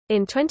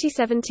In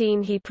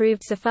 2017 he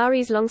proved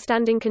Safari's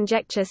long-standing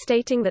conjecture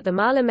stating that the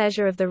Mahler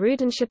measure of the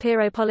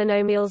Rudin-Shapiro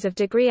polynomials of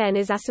degree n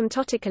is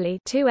asymptotically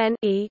 2n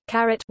e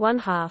caret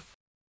 1/2.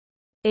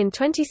 In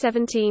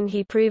 2017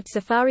 he proved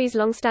Safari's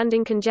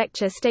long-standing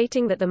conjecture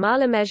stating that the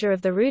Mahler measure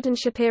of the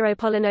Rudin-Shapiro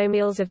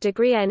polynomials of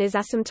degree n is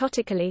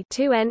asymptotically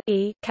 2n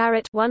e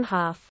caret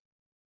 1/2.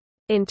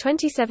 In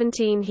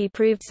 2017 he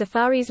proved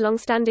Safari's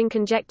long-standing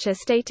conjecture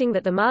stating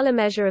that the Mahler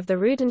measure of the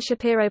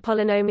Rudin-Shapiro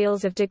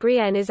polynomials of degree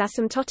n is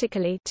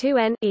asymptotically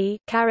 2n e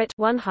caret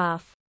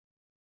 1/2.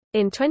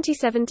 In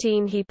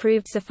 2017 he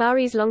proved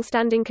Safari's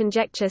long-standing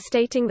conjecture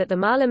stating that the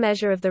Mahler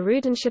measure of the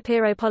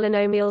Rudin-Shapiro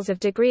polynomials of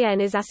degree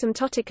n is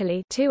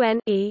asymptotically 2n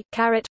e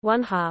caret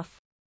 1/2.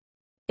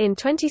 In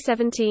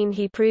 2017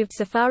 he proved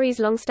Safari's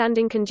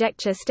long-standing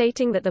conjecture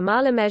stating that the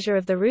Mahler measure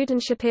of the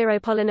Rudin-Shapiro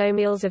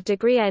polynomials of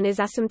degree n is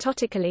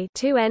asymptotically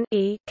 2n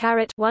e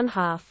caret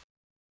 1/2.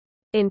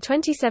 In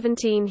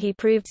 2017 he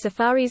proved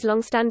Safari's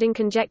long-standing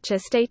conjecture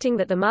stating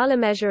that the Mahler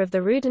measure of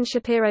the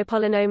Rudin-Shapiro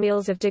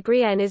polynomials of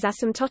degree n is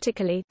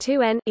asymptotically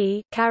 2n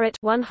e caret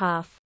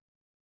 1/2.